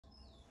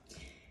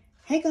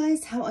Hey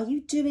guys, how are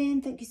you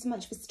doing? Thank you so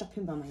much for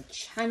stopping by my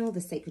channel,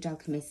 The Sacred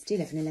Alchemist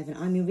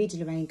 1111. I'm your reader,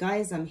 Lorraine.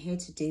 Guys, I'm here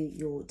to do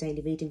your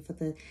daily reading for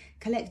the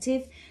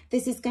collective.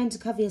 This is going to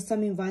cover your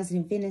Sun, Moon, Rising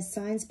and Venus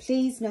signs.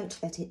 Please note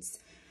that it's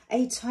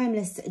a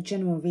timeless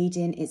general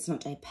reading. It's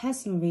not a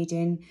personal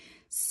reading.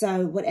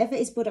 So whatever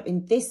is brought up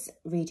in this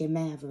reading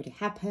may have already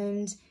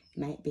happened. It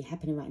may be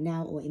happening right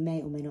now, or it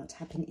may or may not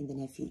happen in the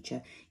near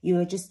future. You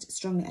are just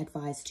strongly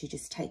advised to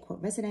just take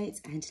what resonates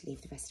and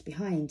leave the rest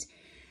behind.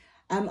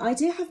 I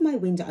do have my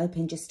window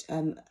open, just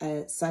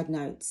a side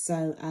note.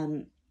 So,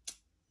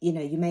 you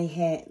know, you may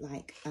hear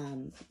like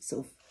a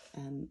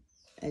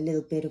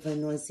little bit of a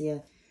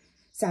noisier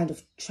sound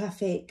of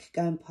traffic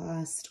going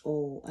past,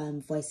 or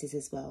voices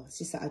as well. It's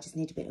just that I just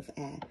need a bit of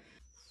air.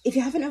 If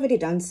you haven't already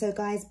done so,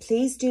 guys,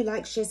 please do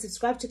like, share,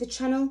 subscribe to the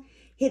channel.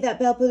 Hit that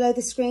bell below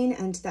the screen,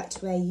 and that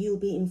way you'll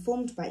be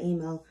informed by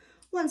email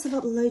once I've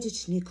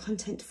uploaded new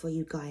content for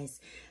you guys.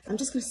 I'm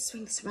just going to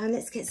swing this around.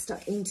 Let's get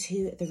stuck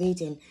into the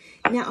reading.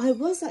 Now, I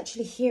was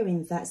actually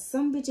hearing that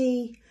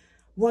somebody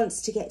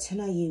wants to get to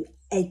know you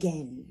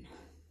again.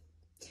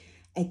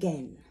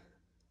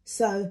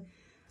 So,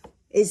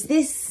 is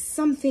this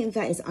something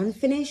that is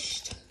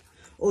unfinished,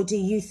 or do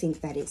you think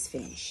that it's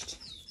finished?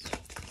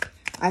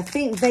 I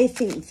think they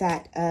think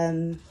that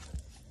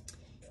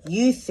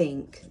you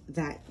think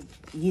that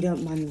you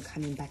don't mind them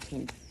coming back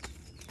in.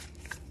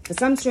 For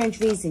some strange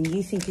reason,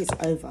 you think it's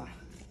over,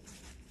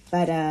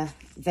 but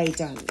they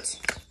don't.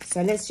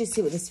 So let's just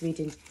see what this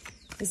reading,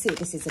 let's see what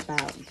this is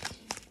about.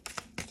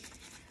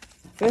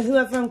 For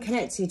whoever I'm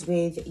connected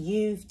with,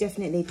 you've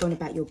definitely gone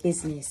about your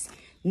business.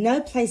 No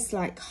place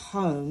like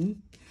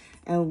home,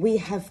 and we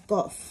have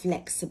got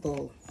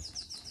flexible.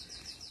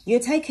 You're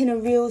taking a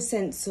real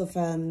sense of,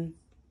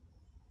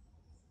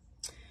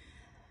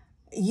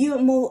 you're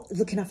more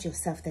looking after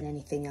yourself than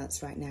anything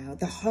else right now.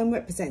 The home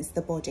represents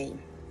the body.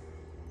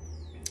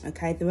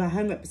 Okay, the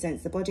home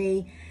represents the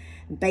body.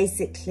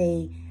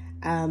 Basically,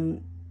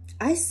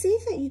 I see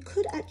that you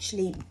could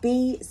actually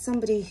be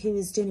somebody who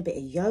is doing a bit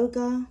of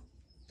yoga.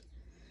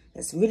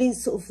 That's really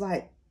sort of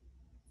like,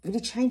 really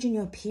changing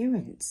your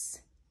appearance.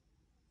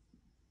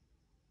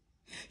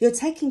 You're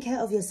taking care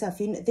of yourself.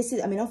 You know, this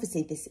is, I mean,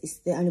 obviously this is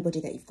the only body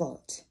that you've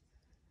got.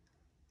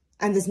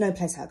 And there's no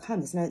place like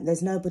home.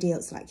 There's nobody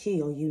else like you.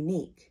 You're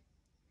unique.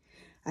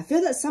 I feel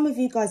that some of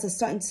you guys are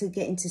starting to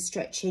get into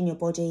stretching your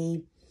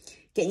body,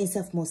 getting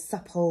yourself more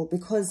supple,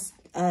 because,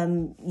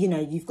 you know,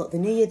 you've got the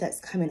new year that's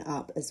coming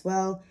up as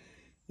well.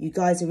 You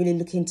guys are really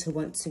looking to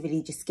want to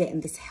really just get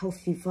in this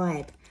healthy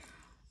vibe.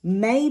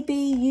 Maybe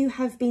you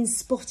have been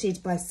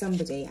spotted by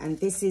somebody, and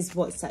this is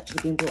what's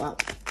actually been brought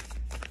up.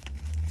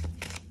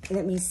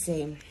 Let me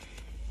see.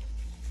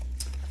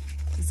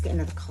 Let's get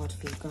another card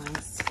for you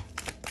guys.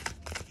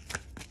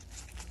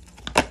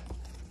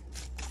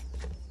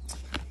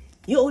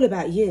 You're all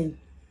about you.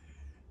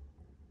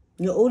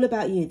 You're all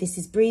about you. This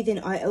is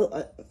breathing.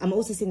 I'm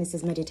also seeing this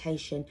as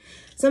meditation.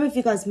 Some of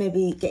you guys may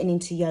be getting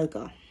into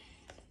yoga.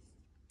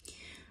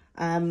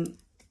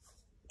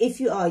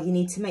 If you are, you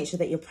need to make sure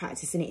that you're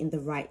practicing it in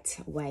the right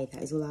way.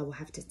 That is all I will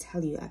have to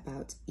tell you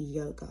about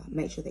yoga.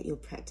 Make sure that you're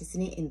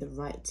practicing it in the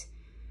right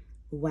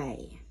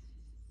way.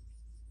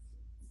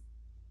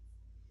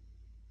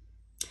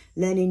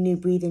 Learning new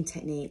breathing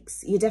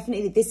techniques. You're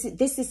definitely,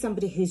 this is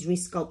somebody who's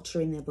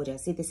resculpturing their body. I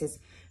see this as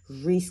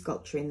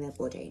resculpturing their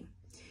body.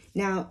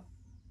 Now,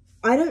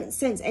 I don't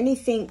sense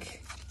anything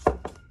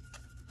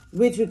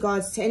with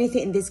regards to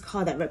anything in this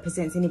card that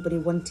represents anybody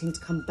wanting to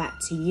come back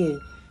to you.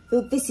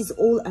 But this is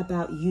all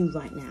about you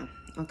right now,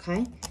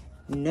 okay?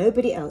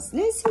 Nobody else.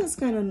 Let's see what's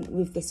going on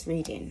with this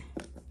reading.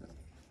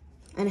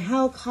 And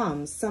how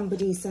come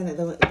somebody's saying that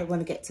they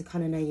want to get to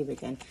kind of know you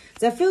again?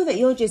 So I feel that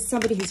you're just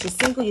somebody who's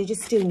just single. You're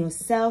just doing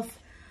yourself.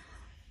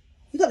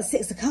 You've got the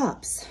Six of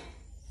Cups.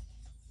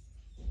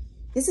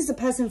 This is a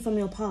person from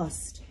your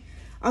past.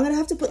 I'm going to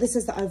have to put this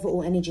as the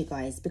overall energy,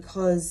 guys,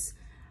 because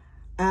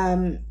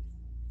in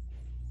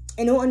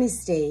all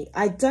honesty,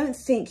 I don't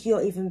think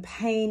you're even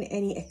paying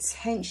any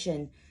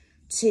attention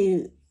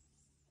to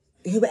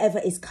whoever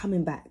is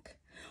coming back,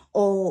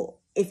 or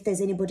if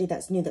there's anybody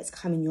that's new that's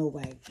coming your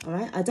way. All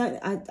right.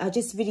 I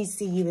just really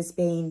see you as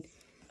being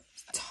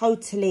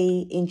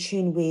totally in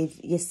tune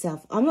with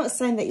yourself. I'm not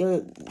saying that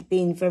you're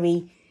being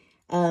very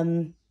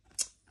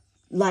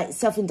like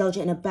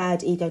self-indulgent in a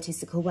bad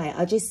egotistical way.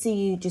 I just see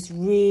you just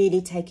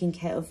really taking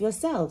care of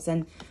yourselves.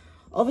 And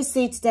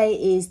obviously today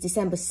is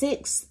December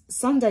 6th,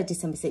 Sunday,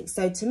 December 6th.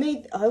 So to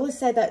me, I always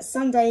say that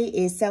Sunday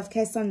is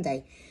self-care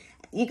Sunday.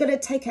 You've got to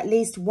take at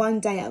least one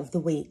day out of the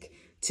week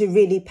to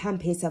really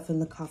pamper yourself and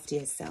look after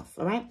yourself,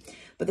 all right?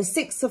 But the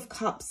Six of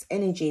Cups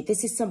energy,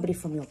 this is somebody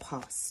from your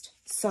past,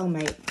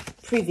 soulmate,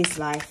 previous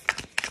life,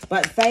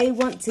 but they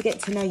want to get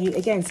to know you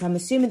again. So I'm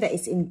assuming that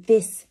it's in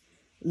this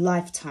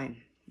lifetime,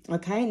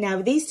 okay?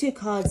 Now, these two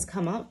cards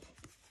come up.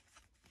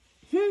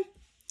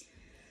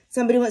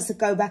 Somebody wants to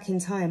go back in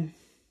time.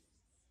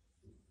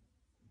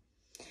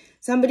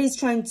 Somebody's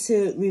trying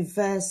to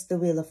reverse the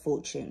Wheel of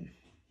Fortune.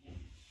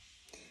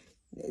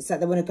 It's like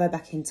they want to go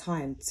back in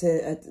time to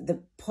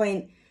the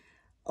point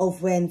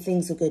of when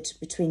things are good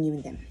between you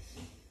and them.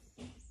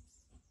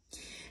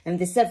 And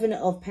the Seven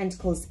of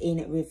Pentacles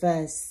in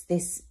reverse,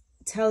 this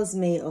tells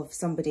me of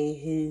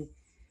somebody who,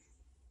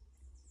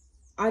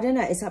 I don't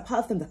know, it's like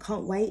part of them that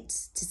can't wait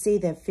to see.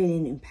 They're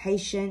feeling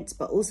impatient,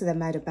 but also they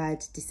made a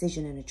bad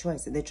decision and a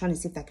choice, and they're trying to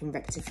see if they can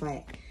rectify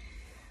it.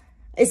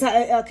 It's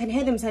like I can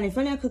hear them saying, if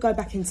only I could go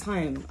back in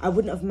time, I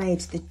wouldn't have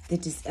made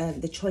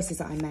the choices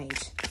that I made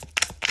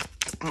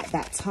at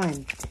that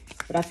time.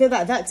 But I feel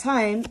that at that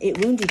time,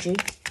 it wounded you.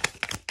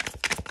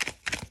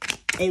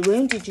 It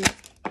wounded you.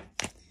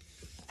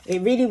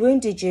 It really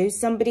wounded you.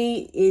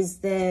 Somebody is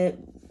there,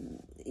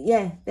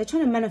 yeah, they're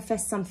trying to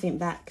manifest something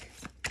back.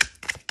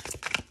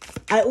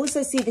 I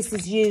also see this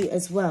as you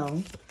as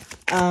well.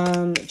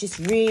 Just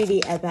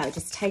really about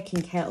just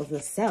taking care of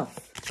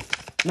yourself.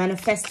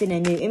 Manifesting a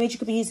new image. You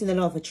could be using the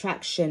law of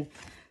attraction.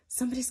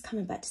 Somebody's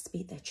coming back to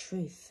speak their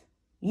truth.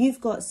 You've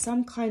got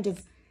some kind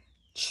of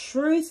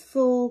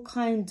truthful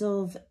kind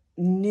of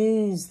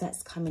news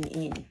that's coming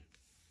in.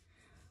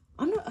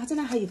 I don't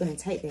know how you're going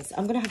to take this.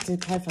 I'm going to have to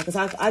clarify,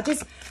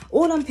 because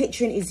all I'm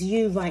picturing is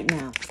you right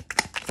now.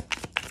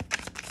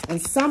 And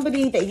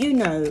somebody that you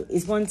know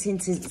is wanting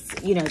to,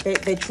 you know,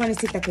 they're trying to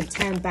see if they can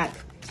turn back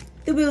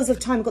the wheels of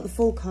time. You've got the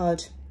Fool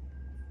card.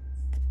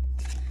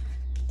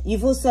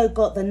 You've also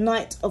got the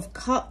Knight of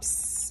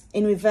Cups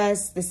in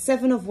reverse, the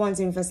Seven of Wands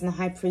in reverse, and the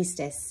High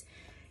Priestess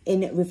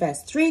in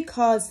reverse. 3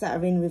 cards that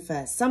are in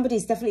reverse.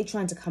 Somebody's definitely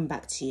trying to come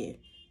back to you.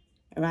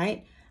 All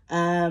right.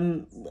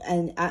 And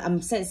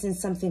I'm sensing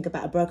something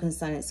about a broken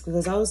silence,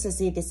 because I also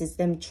see this as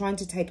them trying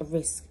to take a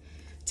risk,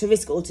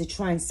 or to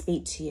try and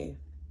speak to you.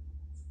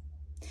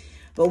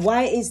 But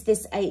why is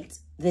this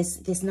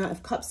this Knight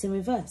of Cups in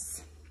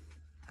reverse?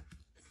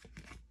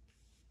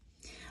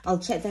 I'll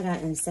check that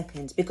out in a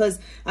second, because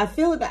I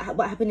feel that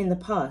what happened in the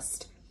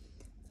past,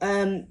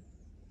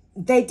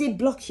 they did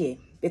block you,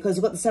 because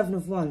you've got the Seven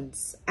of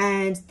Wands,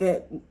 and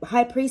the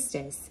High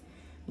Priestess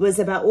was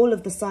about all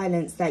of the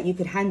silence that you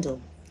could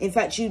handle. In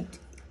fact,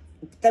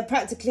 they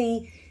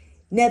practically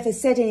never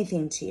said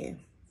anything to you.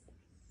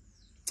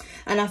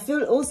 And I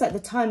feel also at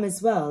the time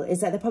as well, is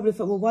that they probably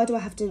thought, well, why do I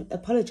have to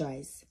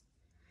apologise?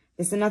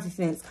 There's another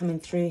thing that's coming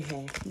through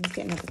here. Let's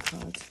get another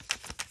card.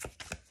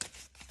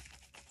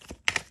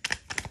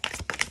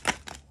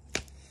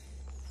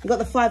 You've got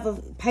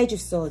the Page of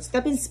Swords.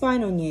 They've been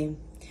spying on you.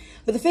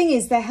 But the thing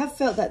is, they have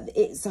felt that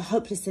it's a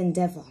hopeless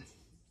endeavour.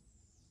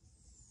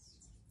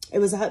 It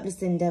was a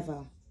hopeless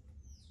endeavour.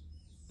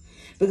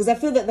 Because I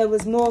feel that there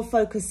was more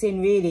focusing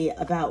really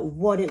about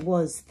what it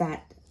was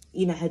that,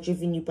 you know, had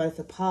driven you both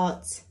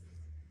apart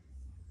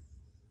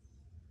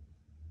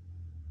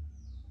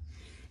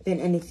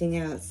than anything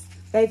else.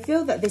 They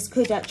feel that this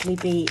could actually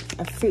be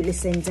a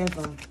fruitless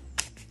endeavour.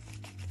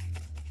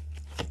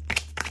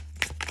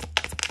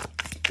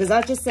 Because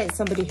I just said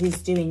somebody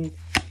who's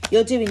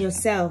you're doing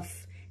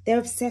yourself. They're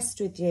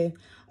obsessed with you.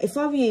 If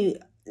I were you,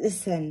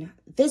 listen,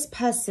 this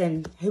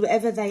person,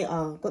 whoever they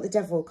are, got the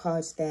Devil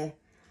card there.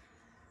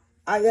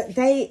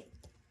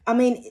 I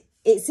mean,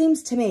 it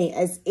seems to me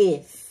as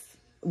if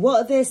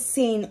what they're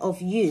seeing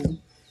of you,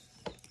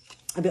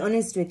 I'll be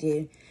honest with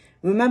you,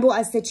 remember what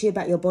I said to you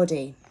about your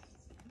body,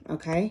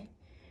 okay?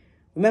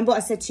 Remember what I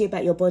said to you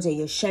about your body.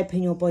 You're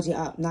shaping your body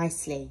up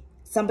nicely.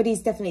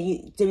 Somebody's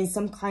definitely doing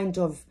some kind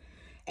of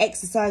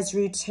exercise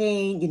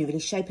routine, you know, really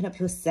shaping up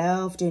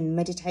yourself, doing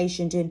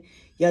meditation, doing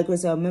yoga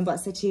as well. Remember what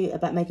I said to you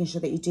about making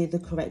sure that you do the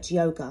correct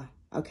yoga,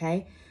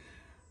 okay?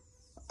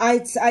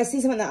 I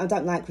see something that I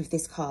don't like with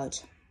this card.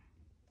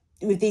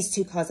 With these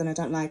 2 cards, and I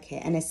don't like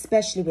it. And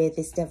especially where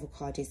this Devil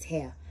card is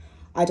here.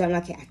 I don't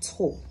like it at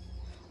all.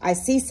 I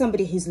see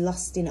somebody who's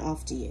lusting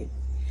after you.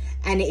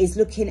 And it is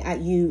looking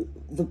at you,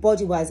 the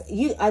body-wise.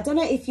 I don't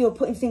know if you're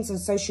putting things on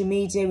social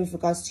media with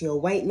regards to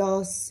your weight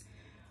loss.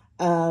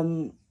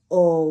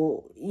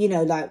 Or, you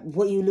know, like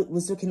what you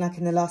was looking like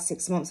in the last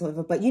 6 months or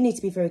whatever. But you need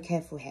to be very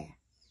careful here.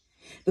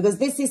 Because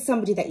this is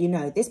somebody that you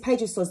know. This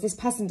Page of Swords, this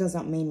person does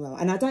not mean well.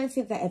 And I don't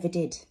think they ever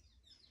did.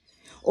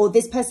 Or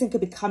this person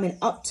could be coming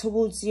up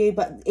towards you.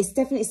 But it's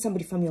definitely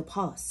somebody from your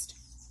past.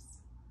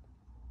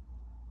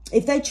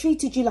 If they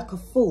treated you like a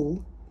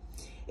fool.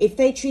 If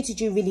they treated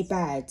you really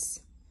bad.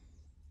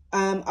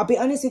 I'll be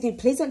honest with you.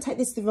 Please don't take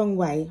this the wrong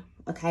way.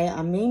 Okay,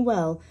 I mean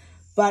well.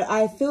 But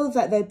I feel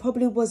that they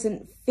probably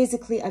wasn't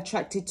physically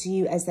attracted to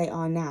you as they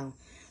are now.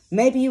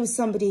 Maybe you was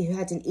somebody who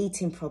had an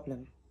eating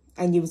problem.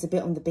 And you was a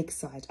bit on the big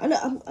side. I'm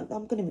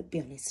going to be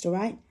honest, all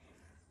right?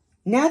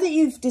 Now that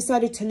you've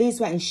decided to lose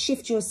weight and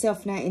shift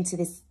yourself now into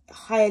this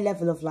higher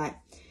level of like,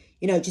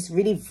 you know, just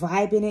really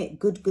vibing it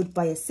good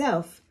by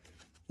yourself,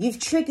 you've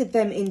triggered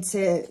them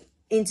into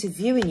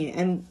viewing you.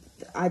 And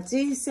I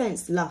do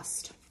sense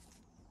lust.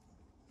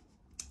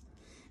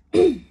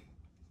 I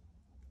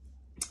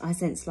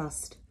sense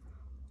lust.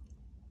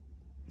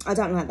 I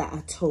don't like that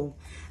at all.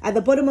 At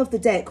the bottom of the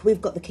deck, we've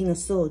got the King of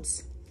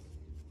Swords.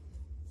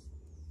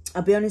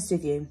 I'll be honest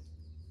with you.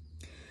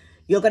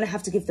 You're going to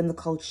have to give them the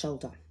cold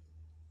shoulder.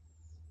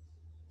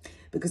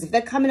 Because if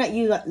they're coming at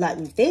you like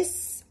with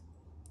this,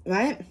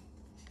 right?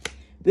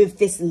 With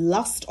this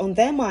lust on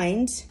their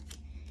mind,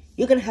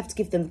 you're going to have to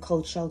give them the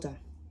cold shoulder.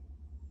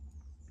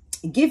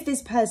 Give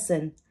this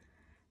person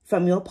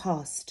from your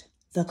past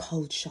the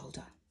cold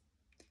shoulder.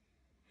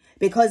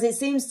 Because it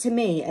seems to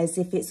me as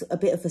if it's a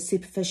bit of a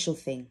superficial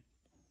thing.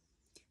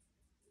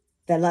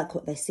 They like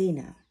what they see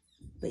now.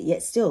 But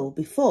yet still,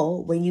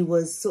 before, when you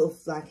was sort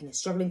of like in a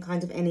struggling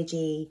kind of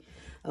energy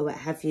or what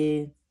have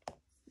you,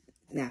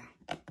 nah.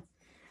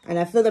 And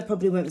I feel they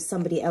probably went with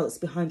somebody else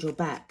behind your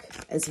back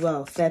as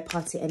well. Third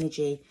party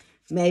energy.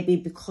 Maybe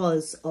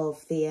because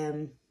of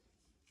the,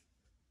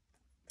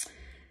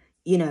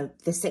 you know,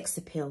 the sex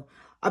appeal.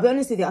 I'll be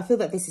honest with you, I feel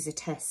that this is a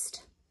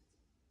test.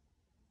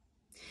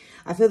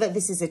 I feel that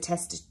this is a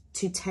test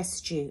to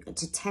test you,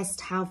 to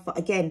test how far.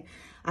 Again,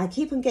 I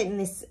keep on getting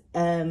this,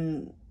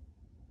 you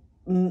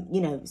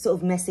know, sort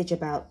of message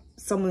about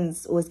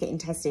someone's always getting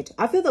tested.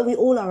 I feel that we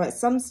all are at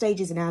some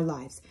stages in our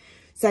lives.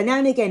 So now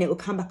and again, it will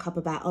come back up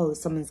about, oh,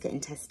 someone's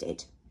getting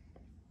tested.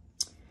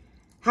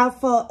 How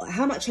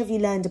much have you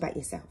learned about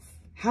yourself?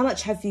 How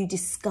much have you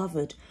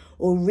discovered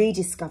or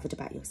rediscovered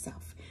about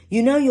yourself?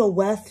 You know your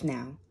worth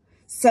now.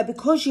 So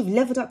because you've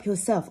leveled up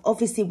yourself,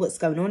 obviously what's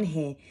going on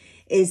here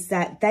is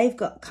that they've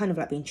got kind of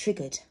like been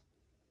triggered.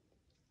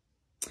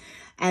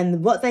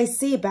 And what they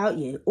see about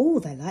you, oh,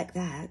 they like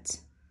that.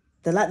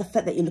 They like the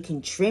fact that you're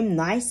looking trim,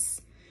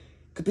 nice.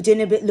 Could be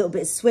doing a little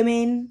bit of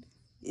swimming,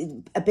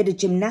 a bit of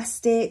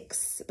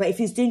gymnastics. But if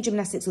you're doing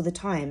gymnastics all the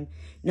time,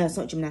 no, it's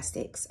not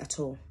gymnastics at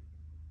all.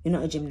 You're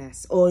not a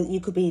gymnast. Or you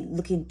could be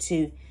looking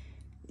to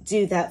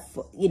do that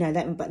for, you know,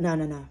 that, but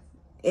no.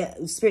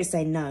 Spirit's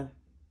saying no.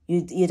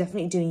 You're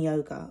definitely doing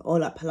yoga or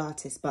like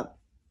Pilates, but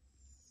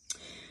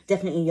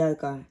definitely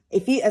yoga.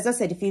 If you, as I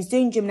said, if you was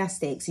doing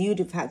gymnastics, you'd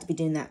have had to be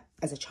doing that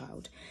as a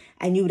child,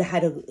 and you would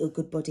have had a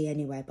good body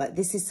anyway. But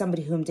this is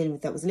somebody who I'm dealing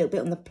with that was a little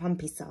bit on the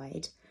plumpy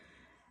side,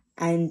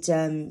 and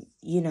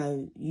you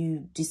know,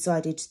 you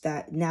decided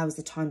that now is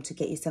the time to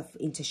get yourself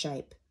into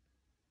shape.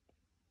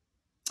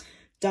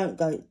 Don't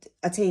go.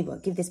 I tell you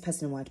what, give this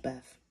person a wide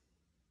berth,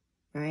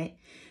 right?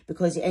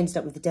 Because you ended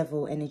up with the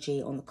devil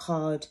energy on the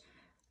card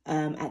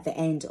at the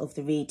end of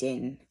the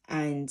reading,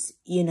 and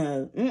you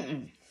know,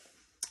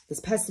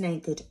 this person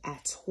ain't good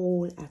at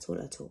all.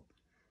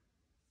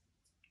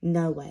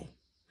 No way.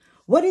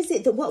 What is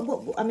it that,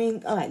 what, I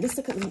mean, all right, let's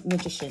look at the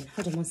Magician.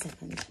 Hold on one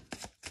second.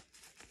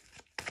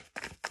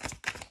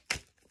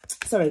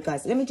 Sorry,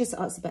 guys. Let me just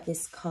ask about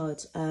this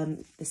card,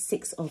 the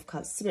Six of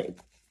Cups. Spirit,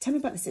 tell me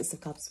about the Six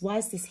of Cups. Why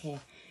is this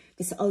here?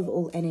 This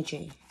overall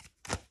energy.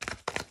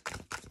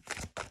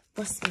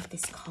 What's with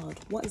this card?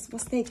 What's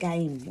their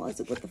game? What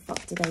is it? What the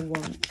fuck do they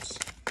want?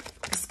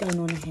 What's going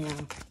on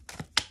here?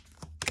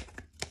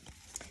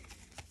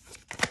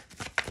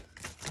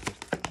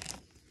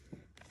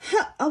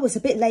 Oh, it's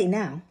a bit late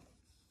now.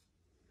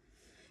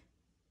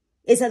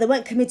 It's like they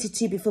weren't committed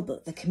to you before,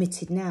 but they're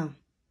committed now.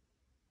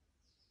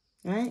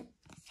 Right?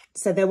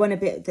 So they want a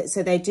bit,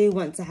 so they do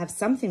want to have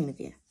something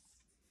with you.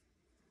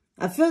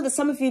 I feel that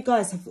some of you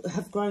guys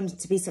have grown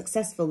to be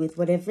successful with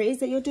whatever it is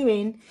that you're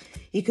doing.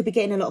 You could be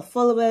getting a lot of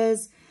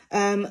followers.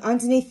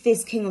 Underneath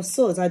this King of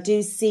Swords, I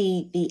do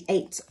see the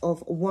Eight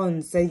of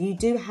Wands. So you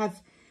do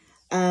have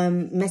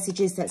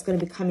messages that's going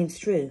to be coming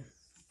through,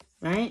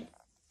 right?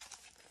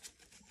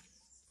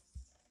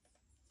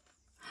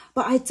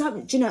 But I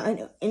don't, you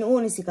know, in all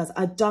honesty, guys,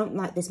 I don't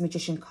like this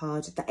Magician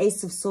card. The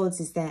Ace of Swords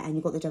is there and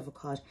you've got the Devil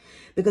card.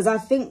 Because I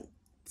think,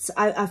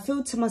 I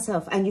feel to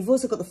myself, and you've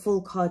also got the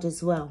Fool card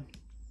as well.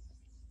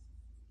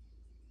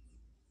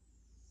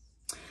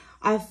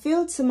 I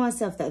feel to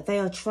myself that they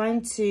are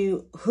trying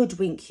to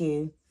hoodwink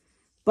you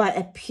by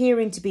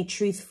appearing to be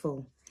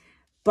truthful.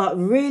 But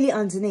really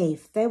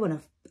underneath, they want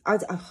to,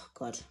 oh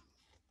God.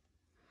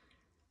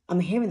 I'm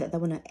hearing that they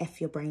want to F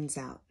your brains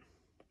out.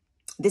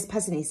 This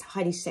person is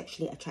highly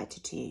sexually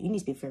attracted to you. You need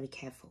to be very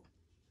careful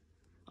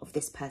of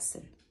this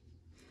person.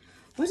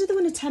 Why do they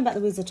want to turn back the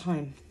wheels of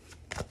time?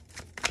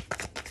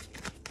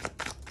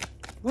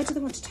 Why do they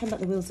want to turn back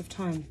the wheels of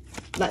time?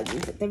 Like,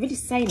 they're really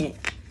saying it.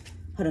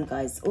 Hold on,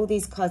 guys. All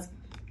these cards.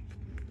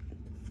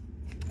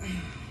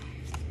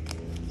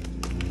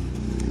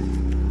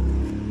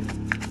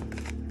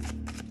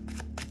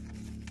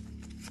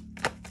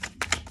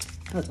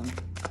 Hold on.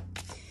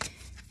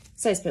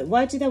 So, Spirit,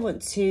 why do they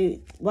want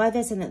to, why are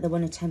they saying that they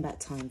want to turn back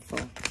time for?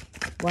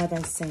 Why are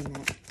they saying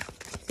that?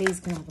 Please,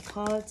 can I have a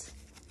card?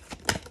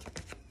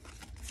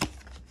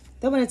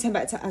 They want to turn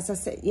back to, as I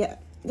said, yeah,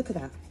 look at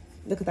that.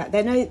 Look at that.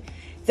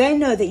 They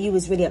know that you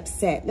was really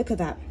upset. Look at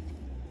that.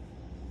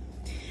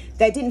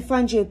 They didn't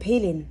find you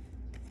appealing.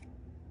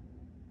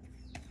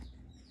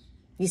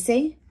 You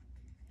see?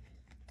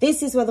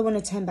 This is where they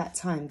want to turn back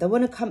time. They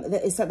want to come,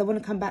 it's like they want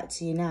to come back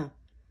to you now.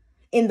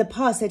 In the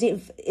past, they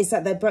didn't, it's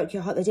like they broke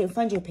your heart. They didn't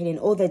find your opinion,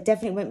 or they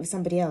definitely went with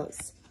somebody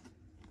else.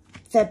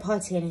 Third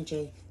party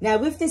energy. Now,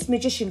 with this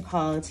Magician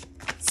card,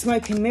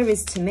 smoke and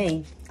mirrors to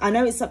me. I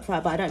know it's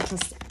upright, but I don't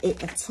trust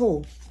it at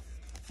all.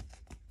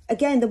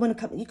 Again, they want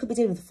to come, you could be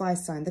dealing with a fire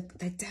sign.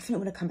 They definitely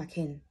want to come back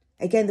in.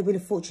 Again, the Wheel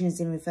of Fortune is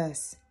in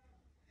reverse.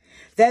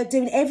 They're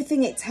doing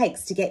everything it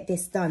takes to get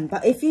this done.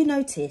 But if you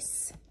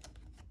notice,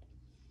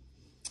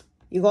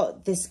 You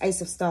got this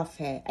Ace of Staff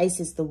here. Ace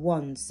is the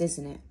wands,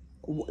 isn't it?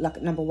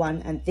 Like number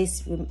 1, and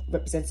this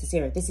represents a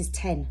 0. This is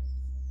 10.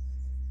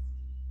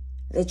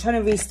 They're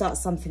trying to restart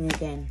something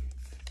again.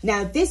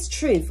 Now, this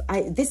truth,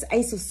 this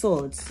Ace of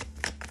Swords,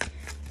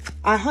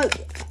 I hope,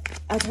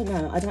 I don't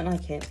know, I don't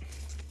like it.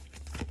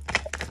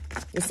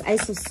 This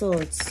Ace of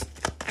Swords,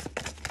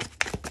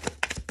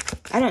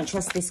 I don't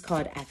trust this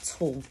card at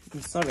all.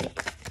 I'm sorry.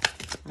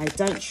 I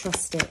don't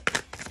trust it.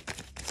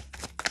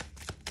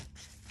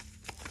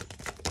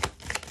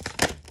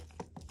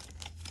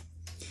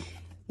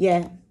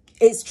 Yeah,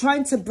 it's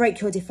trying to break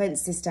your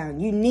defenses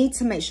down. You need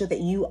to make sure that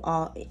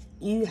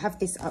you have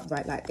this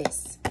upright like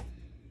this.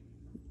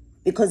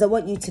 Because they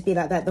want you to be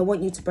like that. They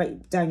want you to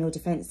break down your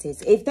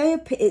defenses. If they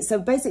appear, so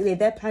basically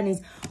their plan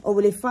is, oh,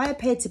 well, if I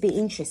appear to be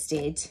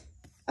interested,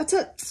 if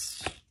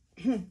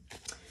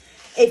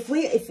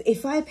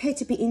I appear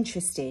to be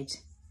interested,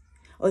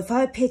 or if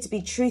I appear to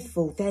be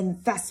truthful,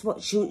 then that's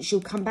what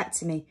she'll come back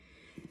to me.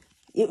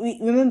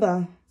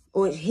 Remember,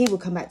 or he will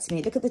come back to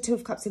me. Look at the Two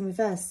of Cups in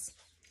reverse.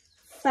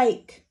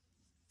 Fake.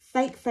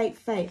 Fake, fake,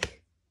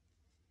 fake.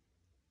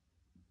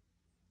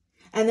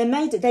 And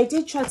they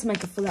did try to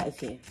make a fool out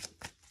of you.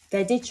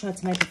 They did try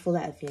to make a fool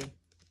out of you.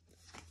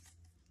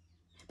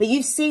 But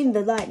you've seen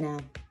the light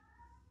now.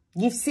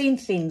 You've seen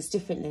things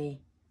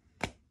differently.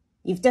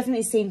 You've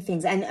definitely seen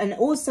things. And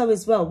also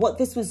as well, what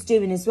this was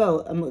doing as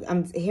well,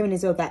 I'm hearing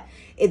as well that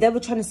they were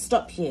trying to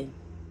stop you.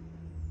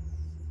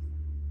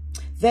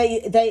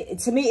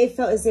 To me, it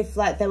felt as if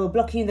like they were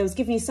blocking you. They was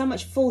giving you so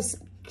much false,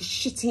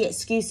 shitty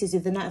excuses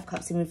with the Knight of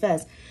Cups in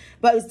reverse.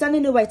 But it was done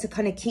in a way to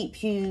kind of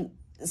keep you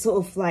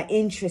sort of like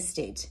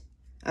interested.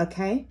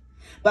 Okay?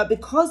 But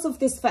because of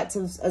this fact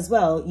as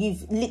well,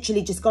 you've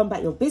literally just gone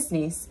about your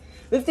business.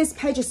 With this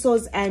Page of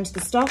Swords and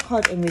the Star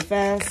card in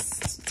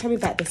reverse, tell me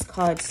about this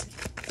card,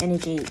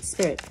 energy,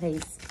 spirit,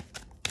 please.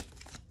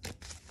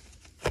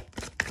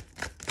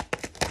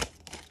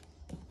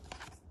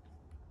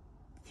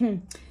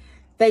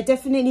 They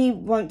definitely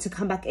want to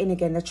come back in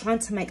again. They're trying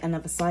to make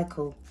another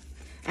cycle.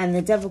 And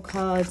the Devil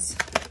cards,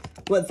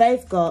 what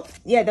they've got,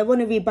 yeah, they want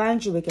to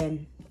rebound you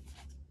again.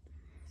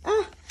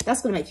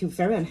 That's going to make you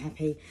very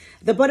unhappy.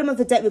 The bottom of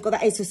the deck, we've got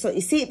that Ace of Swords.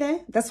 You see it there?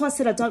 That's why I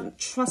said I don't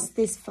trust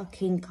this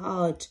fucking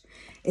card.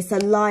 It's a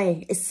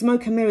lie. It's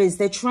smoke and mirrors.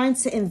 They're trying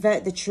to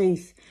invert the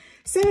truth.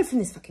 Stay away from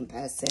this fucking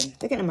person.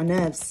 They're getting on my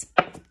nerves.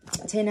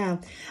 I'll tell you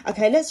now.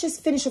 Okay, let's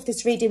just finish off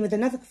this reading with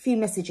another few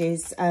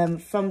messages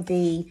from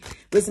the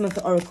Wisdom of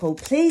the Oracle.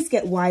 Please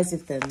get wise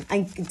with them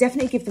and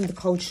definitely give them the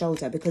cold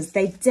shoulder, because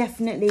they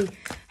definitely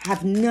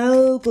have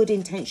no good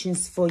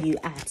intentions for you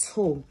at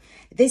all.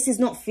 This is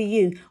not for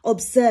you.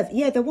 Observe.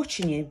 Yeah, they're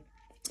watching you.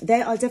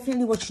 They are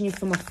definitely watching you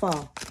from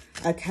afar.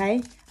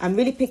 Okay? I'm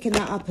really picking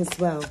that up as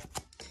well.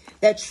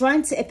 They're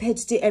trying to appear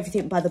to do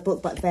everything by the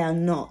book, but they are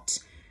not.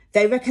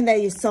 They reckon they're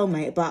your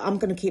soulmate, but I'm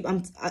going to keep... I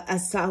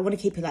want to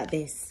keep it like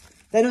this.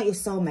 They're not your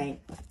soulmate.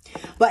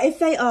 But if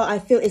they are, I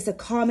feel it's a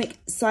karmic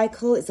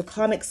cycle. It's a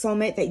karmic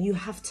soulmate that you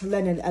have to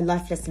learn a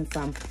life lesson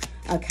from.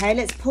 Okay,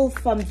 let's pull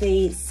from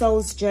the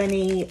Soul's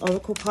Journey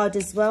Oracle card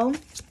as well.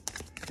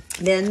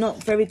 They're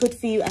not very good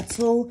for you at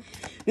all.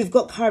 We've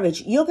got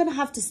courage. You're going to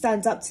have to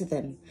stand up to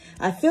them.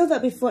 I feel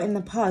that before in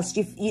the past,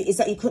 it's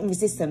like you couldn't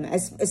resist them,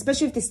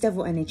 especially with this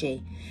devil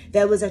energy.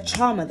 There was a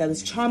charmer. There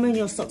was charmer in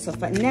your socks off.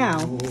 But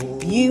now,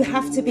 you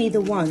have to be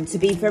the one to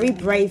be very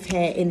brave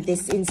here in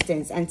this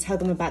instance and tell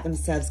them about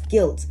themselves.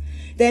 Guilt.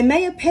 They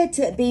may appear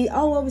to be,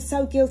 oh, I was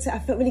so guilty. I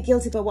felt really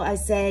guilty about what I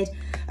said,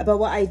 about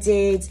what I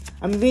did.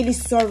 I'm really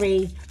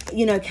sorry.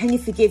 You know, can you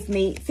forgive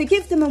me?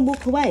 Forgive them and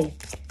walk away.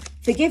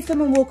 Forgive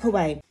them and walk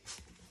away.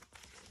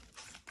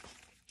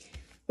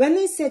 When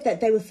they said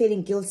that they were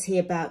feeling guilty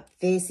about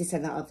this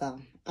and that other,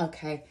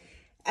 okay,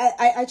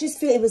 I just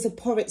feel it was a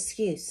poor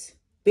excuse,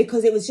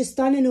 because it was just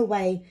done in a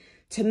way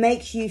to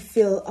make you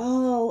feel,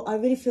 oh, I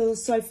really feel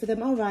sorry for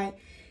them. All right,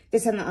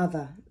 this and that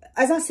other.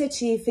 As I said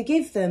to you,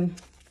 forgive them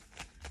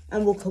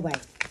and walk away.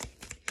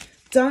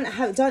 Don't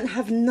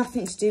have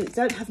nothing to do.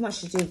 Don't have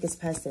much to do with this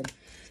person.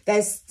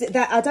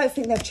 I don't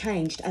think they've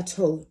changed at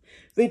all.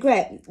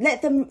 Regret.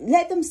 Let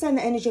them stand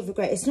the energy of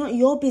regret. It's not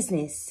your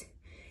business.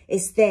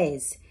 It's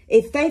theirs.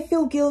 If they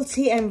feel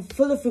guilty and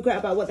full of regret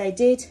about what they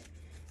did,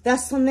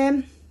 that's on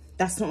them.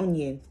 That's not on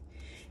you.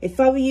 If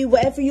I were you,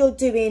 whatever you're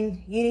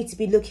doing, you need to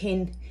be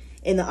looking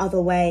in the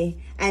other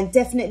way, and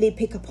definitely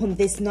pick up on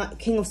this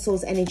King of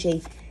Swords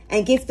energy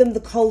and give them the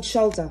cold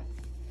shoulder.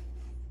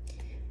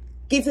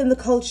 Give them the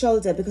cold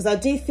shoulder, because I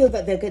do feel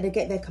that they're going to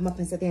get their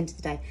comeuppance at the end of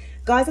the day.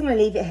 Guys, I'm going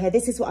to leave it here.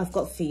 This is what I've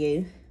got for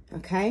you.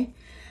 Okay?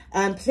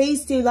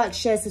 Please do like,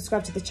 share,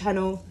 subscribe to the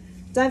channel.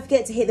 Don't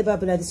forget to hit the bell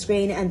below the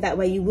screen, and that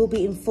way you will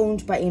be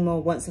informed by email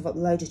once I've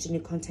uploaded new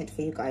content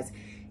for you guys.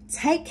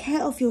 Take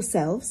care of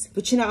yourselves,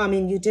 but you know, I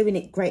mean, you're doing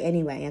it great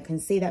anyway. I can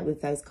see that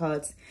with those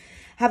cards.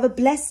 Have a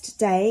blessed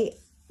day.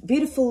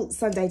 Beautiful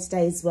Sunday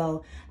today as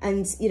well.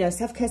 And, you know,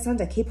 self-care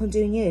Sunday. Keep on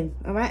doing you,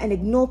 all right? And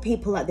ignore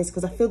people like this,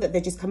 because I feel that they're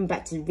just coming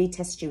back to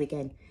retest you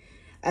again.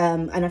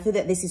 And I feel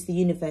that this is the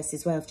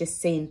universe's way of just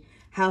seeing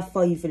how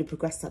far you've really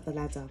progressed up the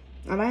ladder.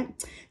 All right,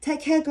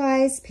 take care,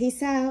 guys.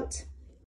 Peace out.